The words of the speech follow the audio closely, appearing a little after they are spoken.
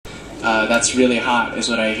That's really hot, is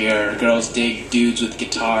what I hear. Girls dig dudes with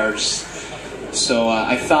guitars. So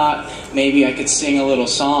I thought maybe I could sing a little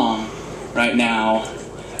song right now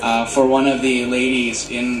for one of the ladies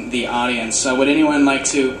in the audience. Would anyone like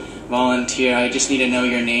to volunteer? I just need to know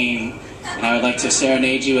your name, and I would like to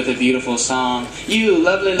serenade you with a beautiful song. You,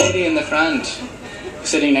 lovely lady in the front,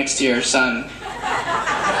 sitting next to your son.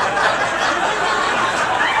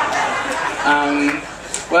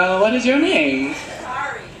 Well, what is your name?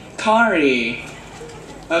 Kari.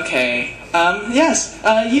 Okay. Yes,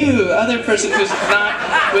 you, other person who's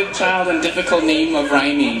not with child and difficult name of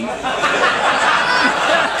rhyming.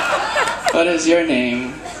 What is your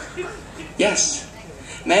name? Yes.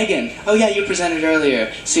 Megan. Oh yeah, you presented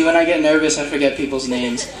earlier. See, when I get nervous, I forget people's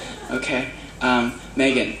names. Okay.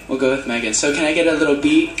 Megan. We'll go with Megan. So can I get a little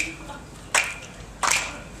beat?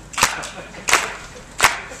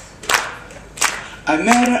 I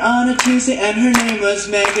met her on a Tuesday and her name was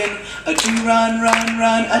Megan. A do run, run,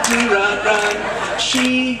 run, a do run, run.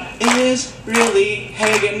 She is really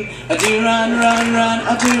Hagen. A do run, run, run,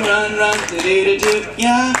 a do run, run. Do-do-do-do,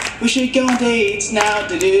 yeah. We should go on dates now.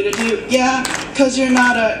 Do-do-do-do, yeah. 'Cause you're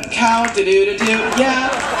not a cow. Do-do-do-do, yeah.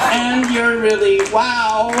 And you're really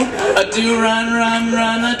wow. A do run, run,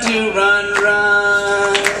 run, a do run,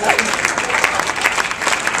 run.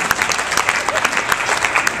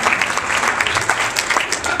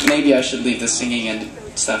 Maybe I should leave the singing and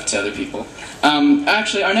stuff to other people.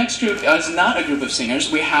 Actually, our next group is not a group of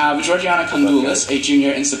singers. We have Georgiana Kondoulis, a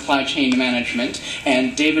junior in supply chain management,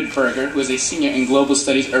 and David Berger, who is a senior in global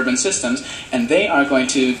studies urban systems, and they are going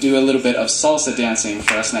to do a little bit of salsa dancing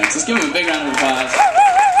for us next. Let's give them a big round of applause.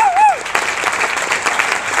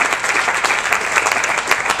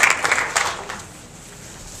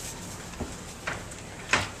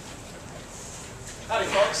 Howdy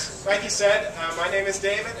folks, like he said, my name is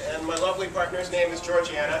David and my lovely partner's name is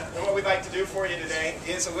Georgiana, and what we'd like to do for you today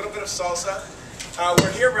is a little bit of salsa.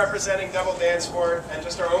 We're here representing Double Dance Sport and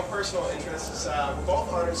just our own personal interests. We're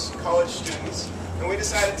both honors college students, and we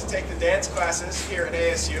decided to take the dance classes here at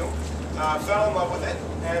ASU, fell in love with it,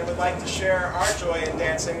 and would like to share our joy in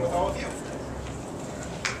dancing with all of you.